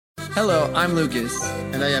Hello, I'm Lucas,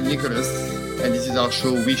 And I am Nicolas, and this is our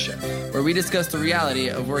show, We Chef. where we discuss the reality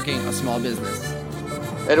of working a small business.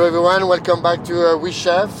 Hello everyone, welcome back to We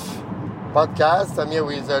Chef podcast. I'm here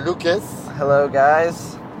with Lucas. Hello,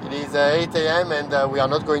 guys. It is 8 a.m. and we are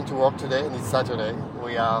not going to work today, and it's Saturday.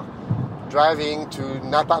 We are driving to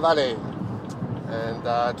Napa Valley and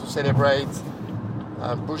to celebrate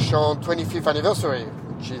Bouchon 25th anniversary,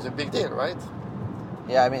 which is a big deal, right?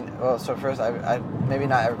 Yeah, I mean, well, so first, I maybe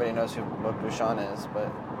not everybody knows what Bouchon is,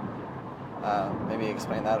 but maybe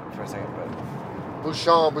explain that for a second. But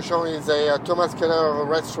Bouchon is a Thomas Keller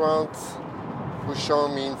restaurant.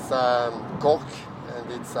 Bouchon means cork,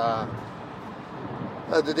 and it's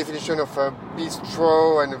the definition of a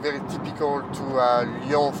bistro and very typical to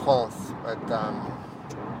Lyon, France. But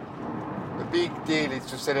the big deal is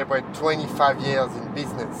to celebrate 25 years in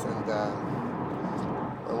business, and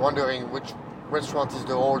I'm wondering which restaurant is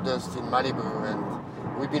the oldest in Malibu, and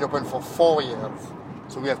we've been open for 4 years,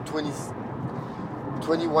 so we have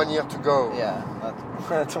 21 years to go. yeah, not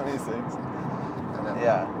 26. And,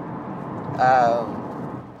 Yeah.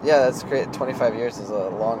 Yeah, that's great. 25 years is a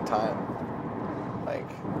long time. Like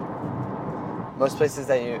most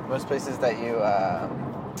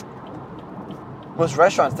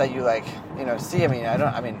restaurants that you like, see. I mean, I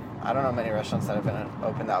don't know many restaurants that have been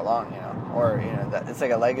open that long, or that it's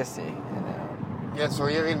like a legacy. Yeah, so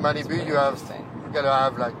here in Malibu you gotta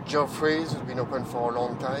have like Geoffrey's, who's been open for a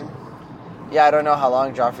long time. Yeah, I don't know how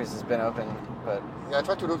long Joffrey's has been open, but Yeah, I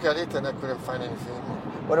tried to look at it and I couldn't find anything.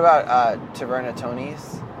 what about Taverna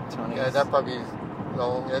Tony's? Yeah, that probably is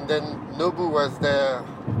long. And then Nobu was there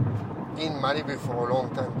in Malibu for a long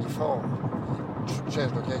time before he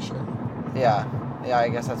changed location. Yeah, I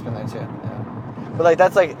guess that's been there too. Yeah. But like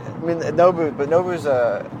that's like, I mean, Nobu's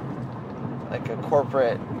a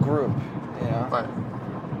corporate group, Right.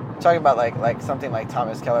 Talking about like something like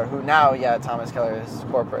Thomas Keller, who now, Thomas Keller is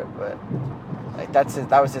corporate, but like that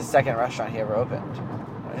was his second restaurant he ever opened.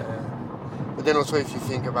 Right? Yeah. But then also if you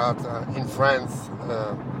think about in France,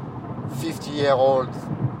 50-year-old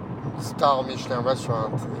star Michelin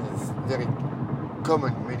restaurant is very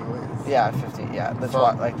common in many ways. Yeah, 50. Yeah, the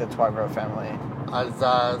Trois family.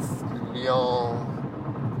 Alsace, Lyon,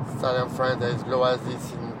 southern France, there is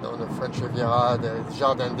L'Oasis on the French Riviera, there is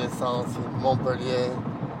Jardin d'Essence in Montpellier,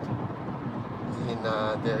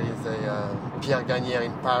 there is a Pierre Gagnère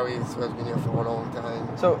in Paris, who has been here for a long time.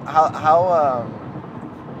 So how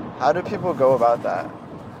do people go about that?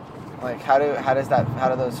 Like how do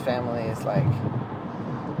those families like?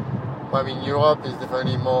 Well, I mean, Europe is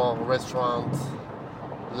definitely more restaurant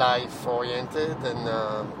life oriented, and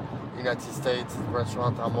United States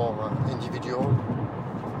restaurants are more individual.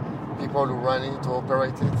 People who run it, who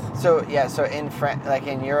operate it. So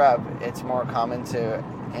in Europe, it's more common to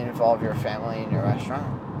involve your family in your restaurant.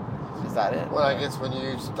 Is that it? Well, I guess when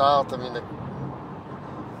you start, I mean,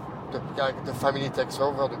 the family takes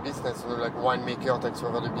over the business. Like winemaker takes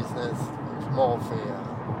over the business. It's more of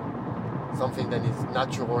a something that is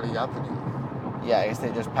naturally happening. Yeah, I guess they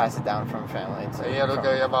just pass it down from family to. Yeah, look,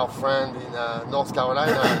 I have our friend in North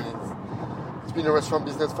Carolina, and it's been a restaurant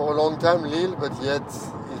business for a long time, Lille, but yet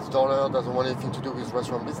his daughter doesn't want anything to do with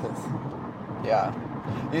restaurant business. Yeah.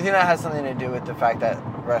 Do you think that has something to do with the fact that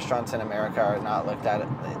restaurants in America are not looked at?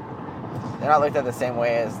 They're not looked at the same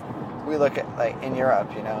way as we look at, like, in Europe,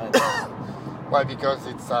 Why? Because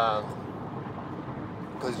it's not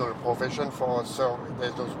a profession for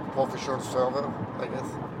there's those professional server, I guess.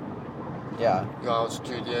 Yeah. You are a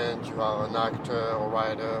student, you are an actor or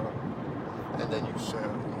writer, and then you serve.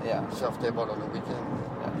 Yeah. Serve table on the weekend.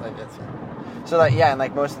 Yeah. I guess. Yeah. So and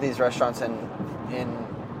like most of these restaurants in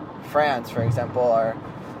France, for example,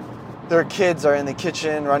 their kids are in the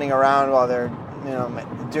kitchen running around while they're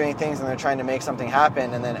doing things, and they're trying to make something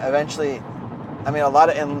happen, and then eventually, I mean,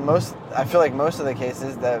 I feel like most of the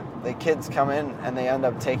cases the kids come in and they end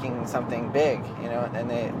up taking something big, and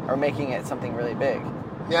they are making it something really big.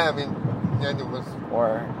 Yeah, I mean, it was.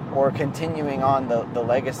 Or continuing on the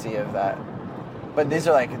legacy of that. But these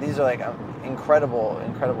are like incredible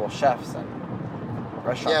chefs and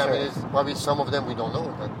restaurateurs. Yeah, I mean, it's probably some of them we don't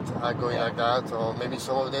know that are going like that, or maybe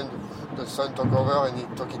some of them the son took over and he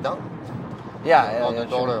took it down. Yeah, on the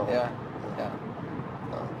dollar. Yeah.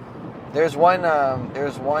 There's one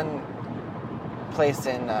place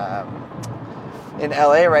in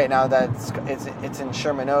LA right now it's in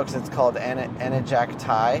Sherman Oaks. It's called Anajak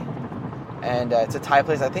Thai, and it's a Thai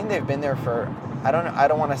place. I think they've been there for, I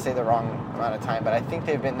don't want to say the wrong amount of time, but I think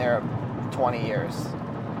they've been there 20 years.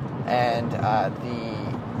 And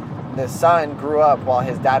the son grew up while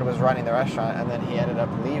his dad was running the restaurant, and then he ended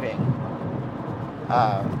up leaving.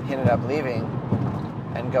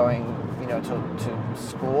 and going, to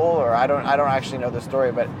school, or I don't actually know the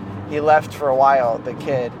story, but he left for a while. The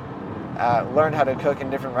kid learned how to cook in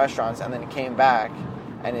different restaurants, and then came back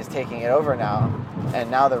and is taking it over now. And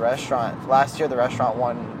now last year the restaurant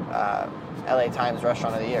won LA Times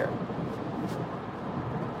Restaurant of the Year.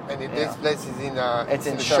 And this place is in it's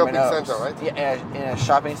in the Sherman shopping Oaks. center, right? Yeah, in a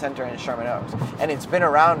shopping center in Sherman Oaks, and it's been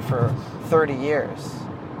around for 30 years.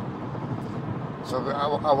 So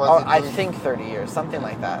I think 30 years, something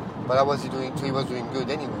like that. But how was he doing? He was doing good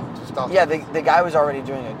anyway to start. Yeah, the guy was already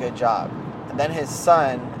doing a good job. And then his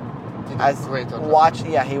son, he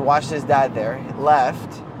watched his dad there. He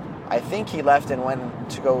left. I think he left and went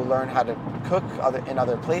to go learn how to cook in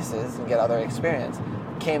other places and get other experience.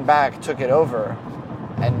 Came back, took it over,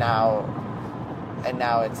 and now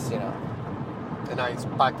it's And now it's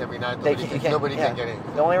packed every night. Nobody can get in.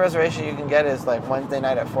 The only reservation you can get is like Wednesday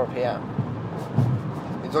night at 4 p.m.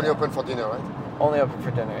 It's only open for dinner, right? Only open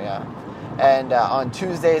for dinner, yeah. And on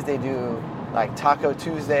Tuesdays they do like Taco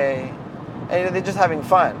Tuesday, and they're just having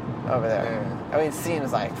fun over there. Yeah. I mean, it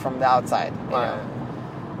seems like from the outside, you know.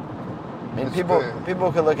 I mean, It's people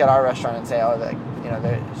good. could look at our restaurant and say, oh,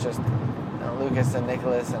 it's just Lucas and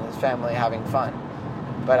Nicolas and his family having fun.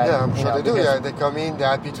 But I'm sure they do. Yeah, they come in, they're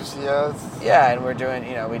happy to see us. Yeah, and we're doing,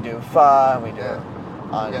 we do pho, we do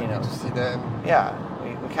happy to see them. Yeah,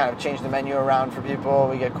 we kind of change the menu around for people.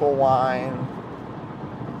 We get cool wine.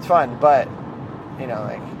 It's fun, but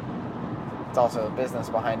it's also a business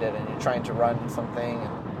behind it, and you're trying to run something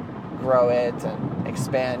and grow it and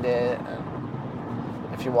expand it, and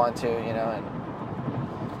if you want to, and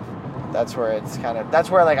that's where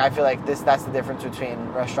I feel like that's the difference between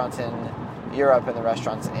restaurants in Europe and the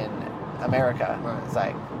restaurants in America. Right. It's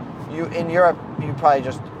like in Europe you probably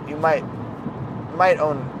you might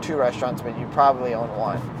own 2 restaurants, but you probably own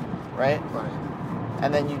 1, right? Right.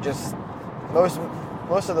 And then you just most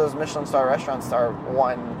of those Michelin star restaurants are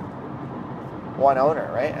one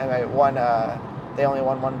owner, right? And they only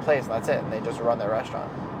own one place, and that's it, and they just run their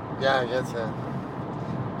restaurant. Yeah, I guess. Yeah.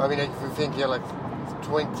 I mean, if you think here, like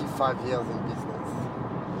 25 years in business.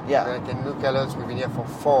 Yeah. Like in Nicolas, we've been here for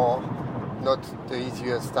 4. Not the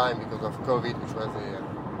easiest time because of COVID, which was a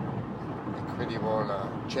incredible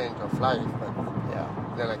change of life.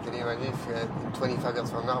 But can you imagine if in 25 years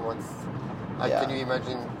from now, can you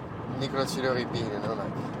imagine Nicolas Hillery being,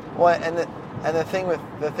 Well, and the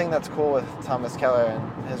thing that's cool with Thomas Keller and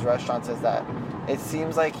his restaurants is that it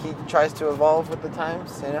seems like he tries to evolve with the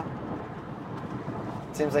times, It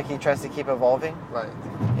seems like he tries to keep evolving. Right.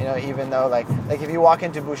 Even though like if you walk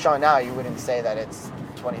into Bouchon now, you wouldn't say that it's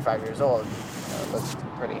 25 years old. It looks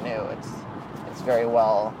pretty new. It's very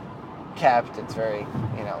well kept. It's very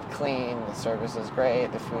clean. The service is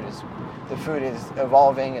great. The food is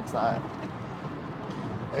evolving. It's not.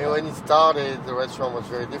 And when it started, the restaurant was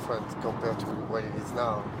very different compared to what it is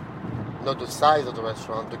now. Not the size of the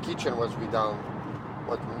restaurant. The kitchen was redone.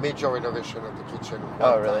 What major renovation of the kitchen?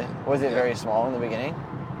 Oh, really? Was it very small in the beginning?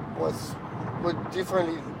 Was with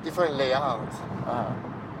different layout. Uh-huh.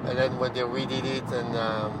 And then when they redid it, and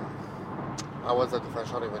I was at the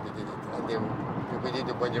French Order when they did it, and they redid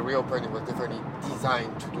it when they reopened. It was definitely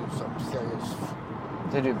designed to do some serious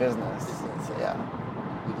to do business. Yeah.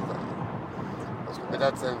 But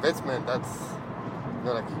that's an investment. That's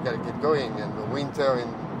you gotta get going. And the winter in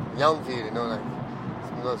Yountville,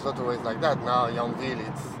 it's not always like that. Now Yountville,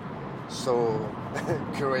 it's so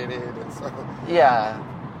curated and so. Yeah.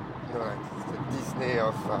 It's the Disney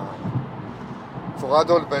of for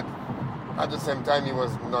adults, but at the same time, it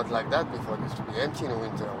was not like that before. It used to be empty in the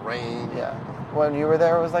winter, rain. Yeah. When you were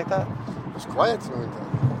there, it was like that? It was quiet in the winter.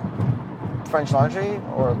 French Laundry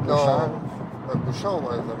or Bouchon? No, Bouchon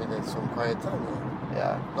was, there's some quiet time.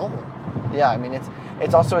 Yeah. Normal. Yeah,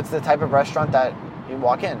 it's the type of restaurant that you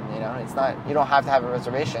walk in, it's not, you don't have to have a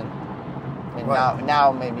reservation. Right.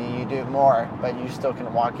 Now maybe you do more, but you still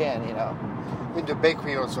can walk in, The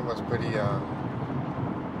bakery also was pretty,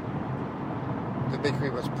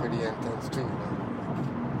 intense too,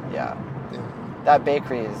 Yeah. That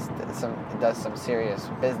bakery does some serious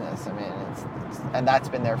business. And that's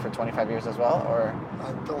been there for 25 years as well, or?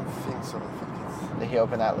 I don't think so. I think it's... Did he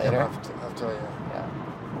open that later? Yeah, after. Yeah.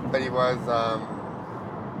 But it was,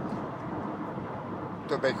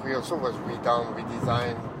 the bakery also was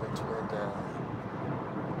redesigned.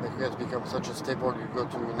 The bakery has become such a staple. You go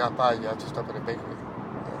to Napa, you have to stop at a bakery.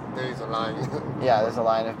 There is a line. Yeah, there's a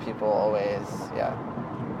line of people always, yeah.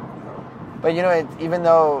 But even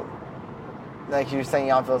though, like you were saying,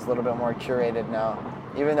 Yountville is a little bit more curated now.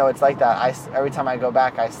 Even though it's like that, every time I go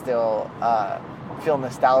back, I still feel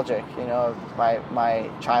nostalgic, of my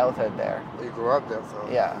childhood there. You grew up there, so...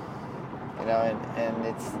 Yeah. you know, and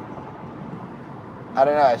it's, I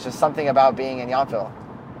don't know, it's just something about being in Yountville.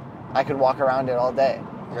 I could walk around it all day.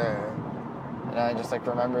 Yeah. And I just like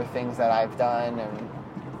remember things that I've done and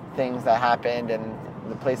things that happened and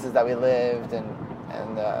the places that we lived and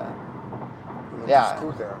Went yeah. to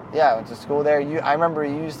school there. Yeah, I went to school there. I remember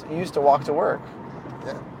you used to walk to work.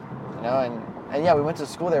 Yeah. You know, and yeah, we went to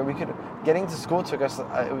school there. Getting to school took us.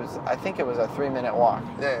 I think it was a 3-minute walk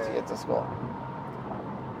to get to school.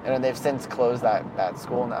 And they've since closed that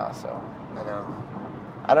school now. So I know.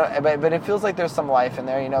 I don't. But it feels like there's some life in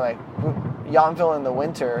there. You know, like Yountville in the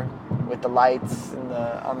winter with the lights and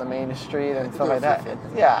on the main street and stuff like that.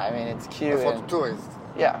 Yeah, I mean it's cute. For the tourists.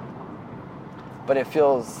 Yeah. But it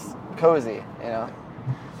feels cozy, you know.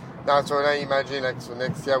 Now, so I imagine, like, so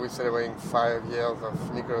next year we're celebrating 5 years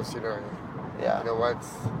of Nicolas Sillery. Yeah. You know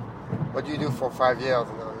what do you do for 5 years?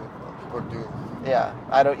 You know, what people do. Yeah,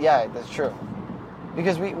 I don't. Yeah, that's true.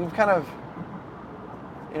 Because we've kind of,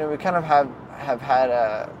 you know, we kind of have had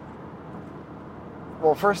a.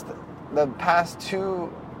 Well, first, the past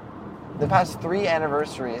 3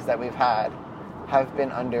 anniversaries that we've had have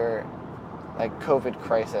been under, like, COVID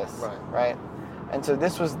crisis, right? And so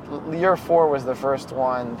year 4 was the first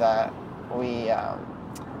one that we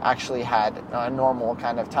actually had a normal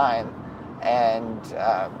kind of time, and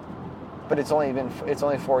but it's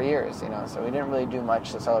only 4 years, you know, so we didn't really do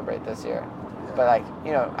much to celebrate this year. Yeah. But like,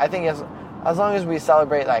 you know, I think as long as we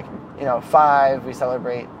celebrate, like, you know, 5, we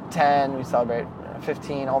celebrate 10, we celebrate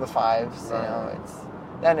 15, all the 5s, you know,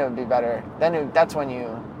 then it would be better. That's when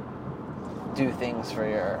you do things for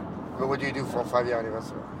your. But what do you do for 5-year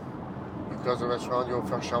anniversary? Close the restaurant, you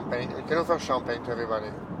offer champagne. You can offer champagne to everybody.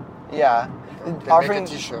 Yeah. You can Offering,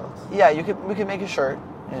 make a t-shirt. Yeah, we could make a shirt.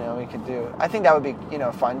 You know, we could do. I think that would be, you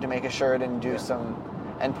know, fun to make a shirt and do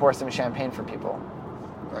and pour some champagne for people.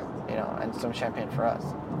 Right. You know, and some champagne for us.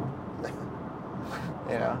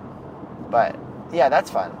 You know, but yeah, that's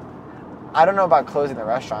fun. I don't know about closing the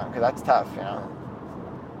restaurant because that's tough. You know,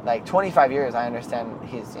 like 25 years. I understand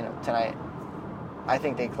tonight. I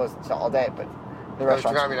think they closed it all day, but. The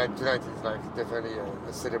restaurant. I mean, like, tonight is like definitely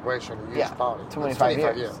a celebration, a huge party. 25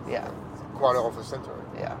 years. Yeah. Quarter of a century.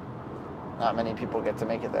 Yeah. Not many people get to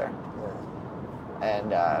make it there.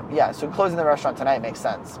 Yeah. And so closing the restaurant tonight makes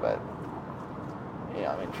sense, but you know,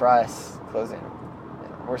 I mean, for us, closing,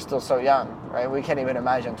 we're still so young, right? We can't even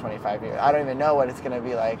imagine 25 years. I don't even know what it's going to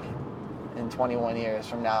be like in 21 years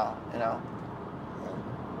from now. You know,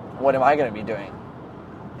 what am I going to be doing?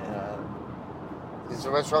 It's a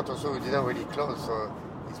restaurant also we didn't really close, so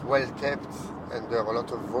it's well kept and there are a lot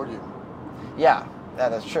of volume. Yeah,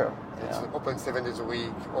 that's true. It's open 7 days a week,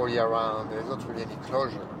 all year round. There's not really any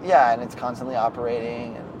closure. Yeah, and it's constantly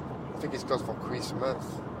operating. And I think it's closed for Christmas.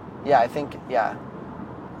 Yeah, I think,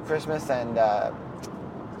 Christmas and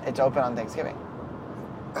it's open on Thanksgiving.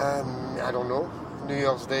 I don't know. New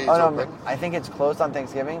Year's Day is open. Open. I think it's closed on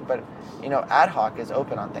Thanksgiving, but, you know, Ad Hoc is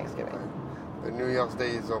open on Thanksgiving. Right. The New Year's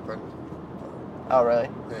Day is open. Oh, really?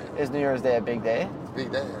 Yeah. Is New Year's Day a big day? It's a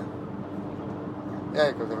big day, yeah.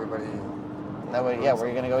 Yeah, because everybody... where are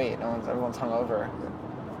you going to go eat? Everyone's hungover.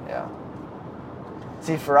 Yeah.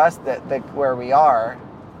 See, for us, where we are,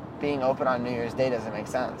 being open on New Year's Day doesn't make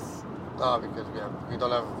sense. No, because we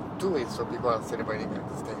don't have tourists, so people are celebrating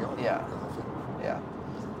and staying on. Yeah. Yeah.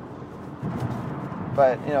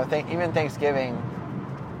 But, you know, even Thanksgiving,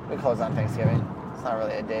 we close on Thanksgiving. It's not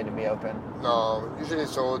really a day to be open. No, usually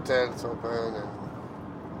it's hotels open and...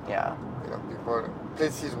 Yeah. You know,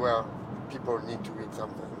 places where people need to eat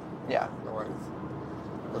something. Yeah. Otherwise,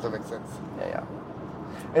 it doesn't make sense. Yeah.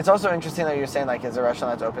 It's also interesting that you're saying, like, it's a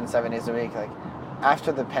restaurant that's open 7 days a week. Like,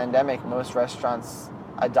 after the pandemic, most restaurants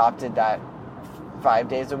adopted that 5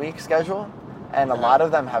 days a week schedule, and a lot of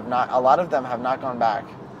them have not gone back.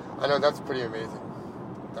 I know, that's pretty amazing.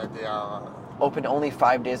 That they are... Open only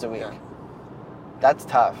 5 days a week. Yeah. That's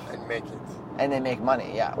tough. And make it. And they make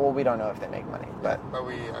money, yeah. Well, we don't know if they make money, but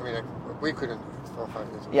we couldn't do it for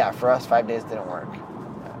 5 days. Yeah, for us, 5 days didn't work.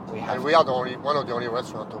 We are one of the only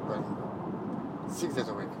restaurants open 6 days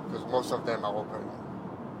a week, because most of them are open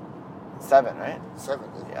 7, right? 7.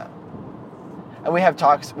 Yeah. And we have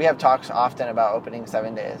talks often about opening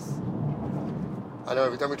 7 days. I know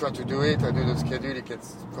every time we try to do it, I do the schedule, it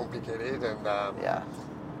gets complicated, and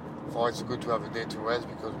for us it's good to have a day to rest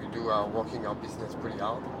because we do working our business pretty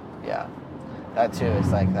hard. Yeah, that too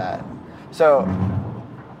is like that. So,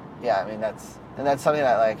 yeah, I mean that's something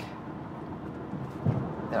that, like,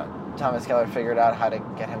 you know, Thomas Keller figured out how to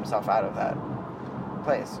get himself out of that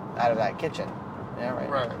place, out of that kitchen. Yeah, right.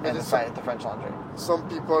 Right. And the French Laundry. Some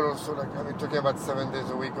people also, like, I mean, talking about 7 days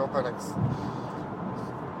a week open, like,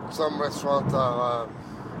 some restaurants are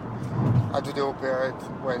how do they operate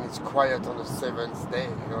when it's quiet on the 7th day?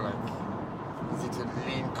 Like, is it a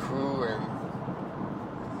lean crew? And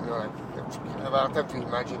like, I have to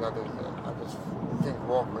imagine how those things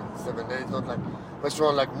work when it's 7 days. Not like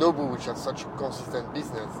restaurant like Nobu, which has such a consistent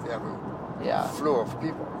business. They have a flow of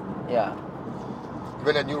people. Yeah.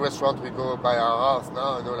 Even a new restaurant we go by our house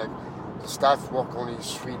now, like the staff work only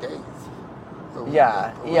 3 days.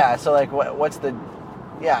 Yeah. So like, what's the?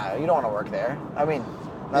 Yeah, you don't want to work there. I mean,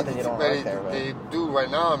 not that you don't want to work there, but they do right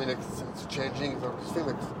now. I mean, it's changing.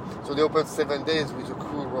 So they open 7 days with a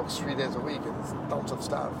crew who works 3 days a week, and it's tons of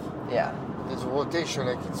staff. Yeah. There's a rotation.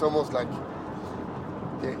 Like it's almost like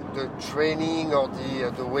the training or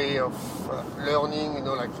the way of learning.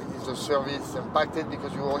 Like is the service impacted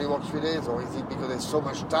because you only work 3 days, or is it because there's so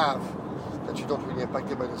much staff that you don't really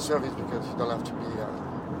impacted by the service because you don't have to be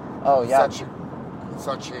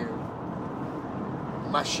such a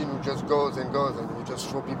machine who just goes and you just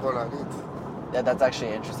throw people at it. Yeah, that's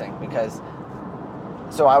actually interesting because.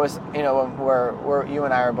 So I was, we're you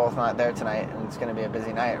and I are both not there tonight, and it's going to be a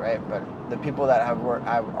busy night, right? But the people that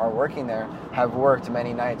are working there have worked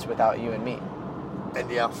many nights without you and me. And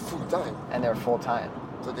they are full time. And they're full time.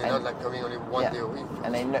 So they're not like coming only one day a week.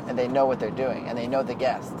 And they know what they're doing, and they know the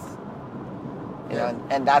guests. You know,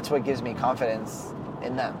 and that's what gives me confidence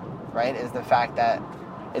in them, right? Is the fact that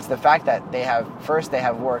they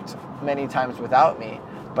have worked many times without me,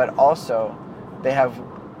 but also they have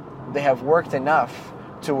worked enough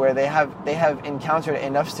to where they have encountered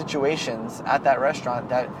enough situations at that restaurant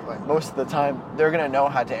that most of the time they're going to know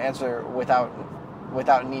how to answer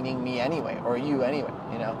without needing me anyway, or you anyway,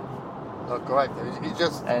 No, correct. It's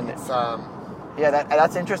just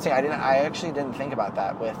that's interesting. I actually didn't think about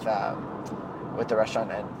that with the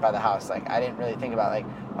restaurant and by the house. Like I didn't really think about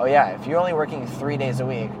if you're only working 3 days a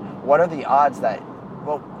week, what are the odds that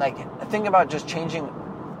think about just changing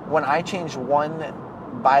when I change one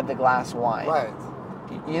by the glass wine. Right.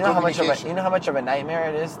 You know how much of a nightmare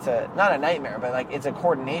it is to, not a nightmare, but like it's a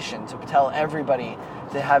coordination to tell everybody,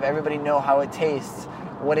 to have everybody know how it tastes,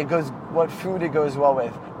 what food it goes well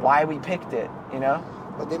with, why we picked it,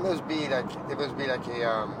 But there must be like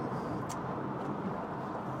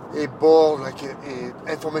a board, like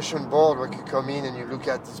a information board where you come in and you look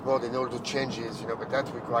at this board and all the changes, but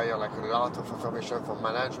that requires like a lot of information from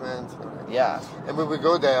management. Yeah. And when we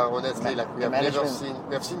go there, honestly, we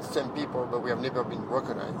have seen some people, but we have never been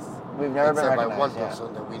recognized. We've never been recognized by one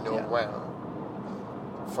person that we know well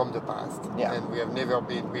from the past. Yeah. And we have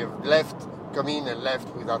come in and left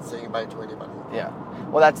without saying bye to anybody. Yeah.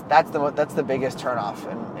 Well, that's the biggest turnoff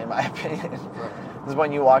in my opinion. Right. Is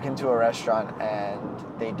when you walk into a restaurant and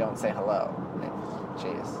they don't say hello.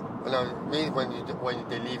 Jeez. Well, no, when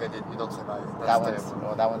they leave and you don't say bye.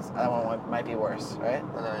 That one might be worse, right?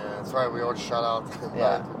 That's why we all shout out.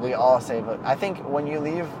 Yeah, we all say. But I think when you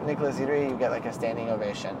leave Nicolas Eatery, you get like a standing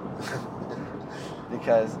ovation.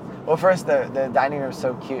 Because, well, first the dining room is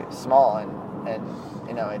so cute, small, and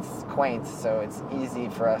it's quaint, so it's easy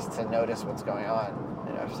for us to notice what's going on,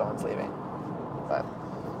 if someone's leaving. But.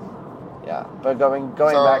 Yeah, but going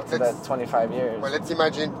back to the 25 years. Well, let's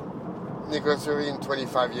imagine Nicolas Eatery in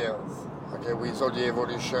 25 years. Okay, we saw the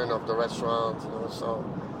evolution of the restaurant, so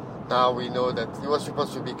now we know that it was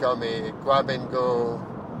supposed to become a grab and go,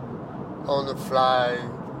 on the fly,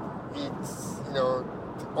 eat,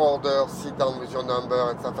 order, sit down with your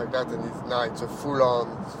number and stuff like that, and it's a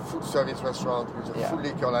full service restaurant with a full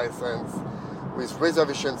liquor license, with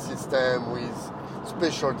reservation system, with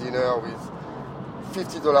special dinner, with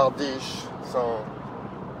 $50 dish, so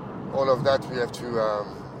all of that we have to.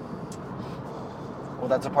 Well,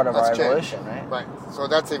 that's a part of our evolution, right? Right. So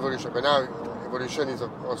that's evolution, but now evolution is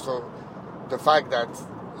also the fact that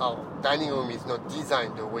our dining room is not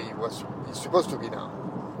designed the way it's supposed to be now.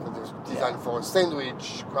 So it's designed for a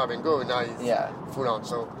sandwich, grab and go. Now it's full on.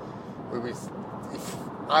 So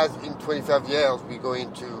as in 25 years we're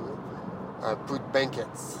going to put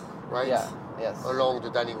banquets, right? Yeah. Yes. Along the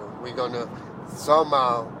dining room, we're gonna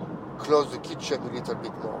somehow close the kitchen a little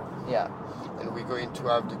bit more. Yeah. And we're going to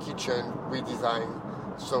have the kitchen redesigned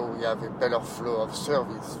so we have a better flow of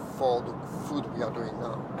service for the food we are doing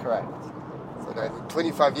now. Correct. So that in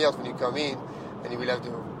 25 years when you come in and you will have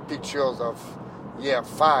the pictures of year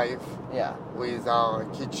 5 with our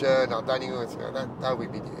kitchen, our dining room, that will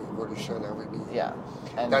be the evolution. That will be. Yeah.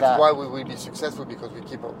 And that's why we will be successful, because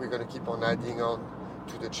we're going to keep on adding on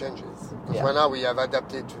to the changes. Because right now we have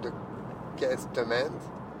adapted to the guest demand,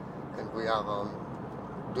 and we are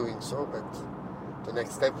doing so, but the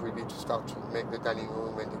next step will be to start to make the dining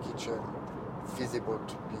room and the kitchen feasible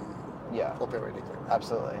to be operating.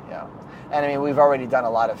 Absolutely, yeah. And I mean, we've already done a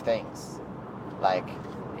lot of things, like,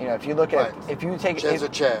 If you look at, Right. if you take, Change the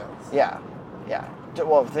chairs. yeah.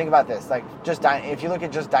 Well, think about this. Like, if you look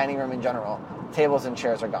at just dining room in general, tables and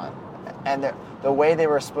chairs are gone, and the way they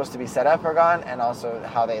were supposed to be set up are gone, and also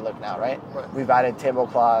how they look now, right? Right. We've added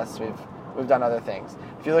tablecloths. We've done other things.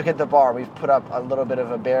 If you look at the bar, we've put up a little bit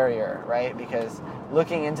of a barrier, right? Because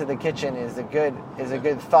looking into the kitchen is a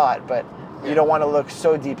good thought, but you don't want to look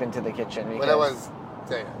so deep into the kitchen. Because, When I was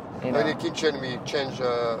there, You in know. the kitchen, we changed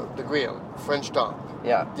the grill, French top,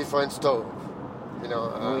 yeah, different stove.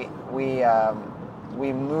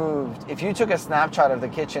 we moved. If you took a snapshot of the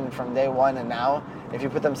kitchen from day one and now, if you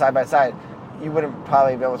put them side by side, you wouldn't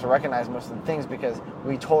probably be able to recognize most of the things because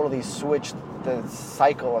we totally switched the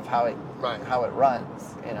cycle of how it Right.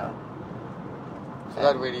 runs. So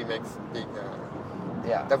that really makes big.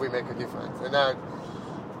 Yeah. That will make a difference. And now,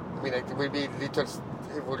 it will be little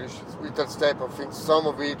evolution, little step of things. Some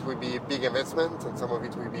of it will be a big investment, and some of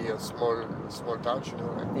it will be a small touch.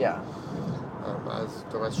 Yeah. As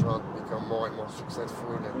the restaurant become more and more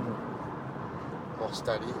successful and more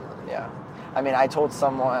steady. Yeah. I told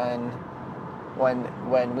someone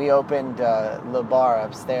when we opened Le Bar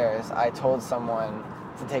upstairs, I told someone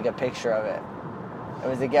to take a picture of it. It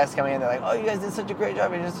was a guest coming in, they're like, "Oh, you guys did such a great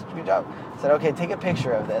job, you did such a good job." I said, "Okay, take a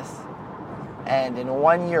picture of this, and in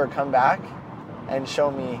 1 year come back and show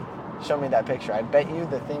me that picture. I bet you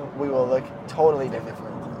the thing we will look totally different."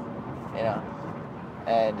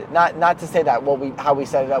 And not to say that how we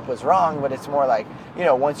set it up was wrong, but it's more like,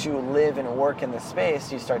 once you live and work in the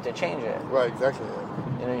space, you start to change it. Right, exactly.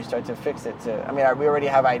 Yeah. You start to fix it we already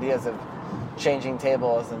have ideas of changing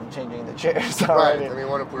tables and changing the chairs already. Right, and we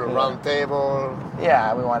want to put a round table.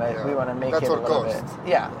 Yeah, we want to make That's it a what little costs. bit.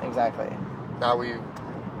 Yeah, exactly. Now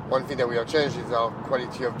one thing that we have changed is our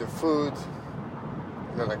quality of the food.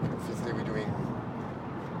 Obviously we're doing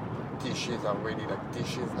dishes are really like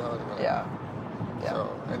dishes now. Yeah. So,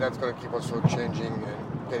 and that's going to keep also changing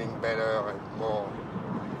and getting better and more.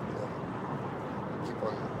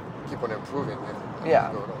 Keep on improving.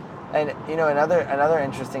 Yeah. And another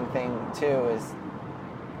interesting thing too is,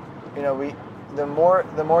 the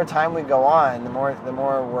more time we go on, the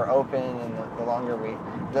more we're open, and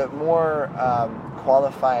the more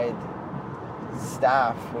qualified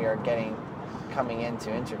staff we are getting coming in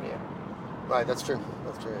to interview. Right, that's true.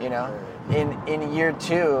 In year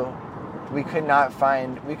 2, we could not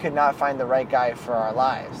find the right guy for our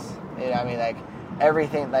lives.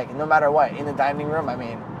 Everything, no matter what, in the dining room,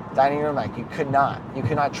 you could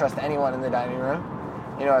not trust anyone in the dining room,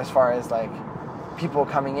 as far as people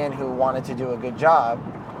coming in who wanted to do a good job,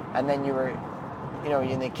 and then you were,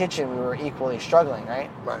 in the kitchen we were equally struggling, right?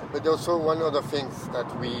 Right, but also one of the things that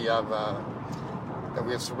we have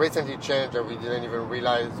recently changed that we didn't even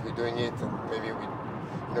realize we're doing it, and maybe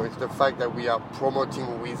it's the fact that we are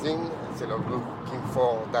promoting within instead of looking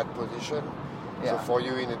for that position. Yeah. So for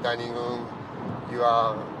you in the dining room, you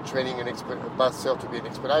are training a basser to be an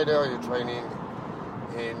expediter. You're training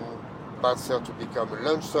in basser to become a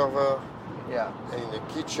lunch server. Yeah. And in the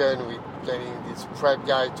kitchen, we're getting this prep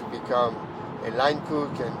guy to become a line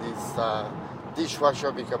cook, and this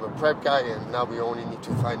dishwasher become a prep guy. And now we only need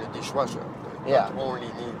to find a dishwasher. Yeah. Not only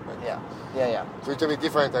need, but Yeah. so it's a bit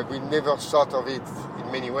different. We never thought of it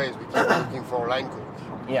in many ways. We keep looking for a line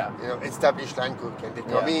cook. Yeah. Established line cook, and they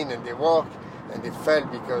come in and they work, and they fail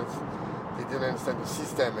because they didn't understand the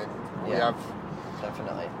system. And we have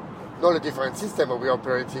definitely not a different system, but we're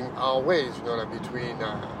operating our ways. Between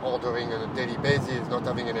ordering on a daily basis, not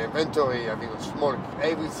having an inventory, having a small.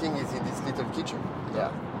 Everything is in this little kitchen.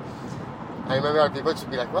 Yeah. I remember people to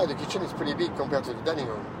be like, "Wow, the kitchen is pretty big compared to the dining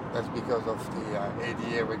room." That's because of the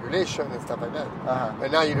ADA regulation and stuff like that. Uh-huh.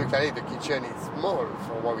 But now you look at it, the kitchen is small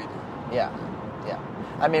for what we do. Yeah.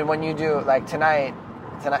 When you do tonight,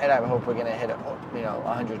 I hope we're gonna hit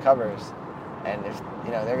 100 covers, and if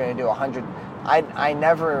they're gonna do 100. I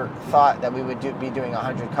never thought that we would be doing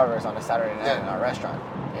 100 covers on a Saturday night in our restaurant.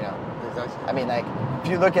 Exactly. If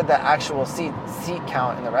you look at the actual seat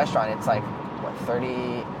count in the restaurant, it's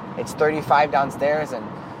 30. It's 35 downstairs, and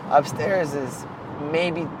upstairs is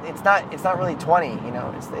maybe it's not really 20.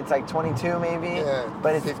 It's 22 maybe. Yeah.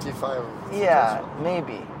 But it's 55. Yeah,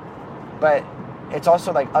 maybe. But it's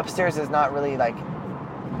also upstairs is not really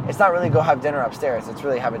it's not really go have dinner upstairs. It's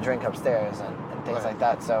really have a drink upstairs and things like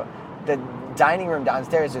that. So the dining room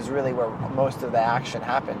downstairs is really where most of the action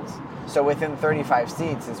happens. So within 35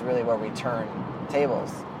 seats is really where we turn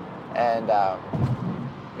tables. And,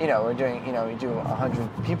 we're doing, we do 100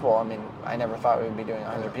 people. I never thought we would be doing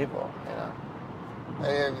 100 people,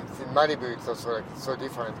 And in Malibu, it's also so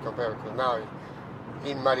different compared to now.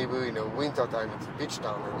 In Malibu, winter time, it's a beach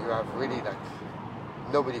town, and you have really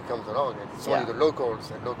nobody comes along, and it's only the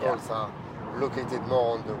locals, and locals are located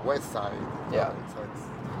more on the west side. Yeah. So it's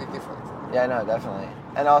a bit different. Yeah, no, definitely.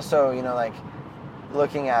 And also, like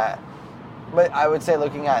looking at,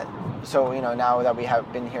 so, now that we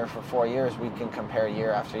have been here for 4 years, we can compare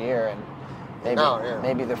year after year, and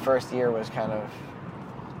maybe the first year was kind of,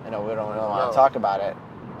 we don't really want to talk about it,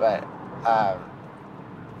 but,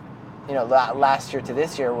 last year to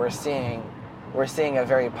this year, we're seeing a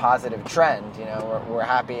very positive trend. We're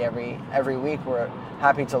happy every week. We're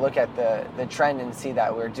happy to look at the trend and see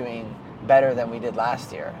that we're doing better than we did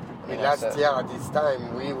last year. Last year at this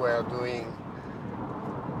time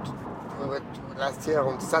last year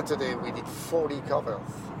on Saturday we did 40 covers,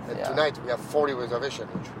 and tonight we have 40 reservations,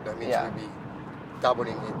 that means we'll be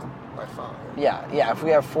doubling it by far. Yeah. If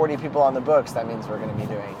we have 40 people on the books, that means we're going to be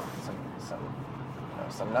doing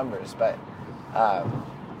some numbers. But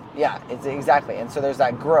it's exactly. And so there's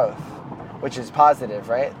that growth, which is positive,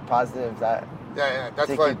 right? Positive that. Yeah.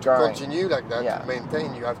 That's why to continue like that, to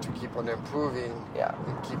maintain, you have to keep on improving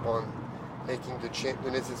and keep on making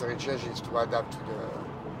the necessary changes to adapt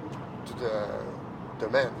to the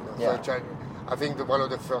demand. So I think one of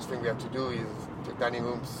the first things we have to do is the dining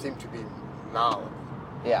rooms seem to be loud.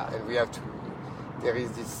 Yeah. And there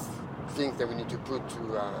is this thing that we need to put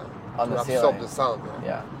to absorb ceiling. the sound.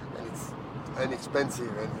 Yeah. And it's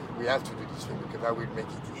inexpensive, and we have to do this thing because that will make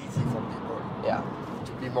it easy for people. Yeah.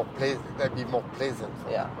 To be more pleasant. That'd be more pleasant.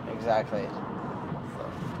 Exactly.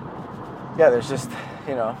 So. Yeah, there's just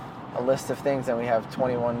a list of things, and we have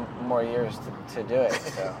 21 more years to do it.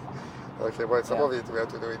 So. Okay, well, some of it we have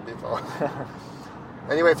to do it before.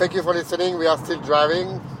 Anyway, thank you for listening. We are still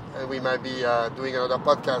driving, and we might be doing another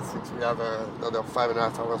podcast since we have another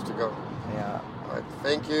 5.5 hours to go. Yeah. All right.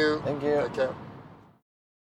 Thank you. Thank you. Take care.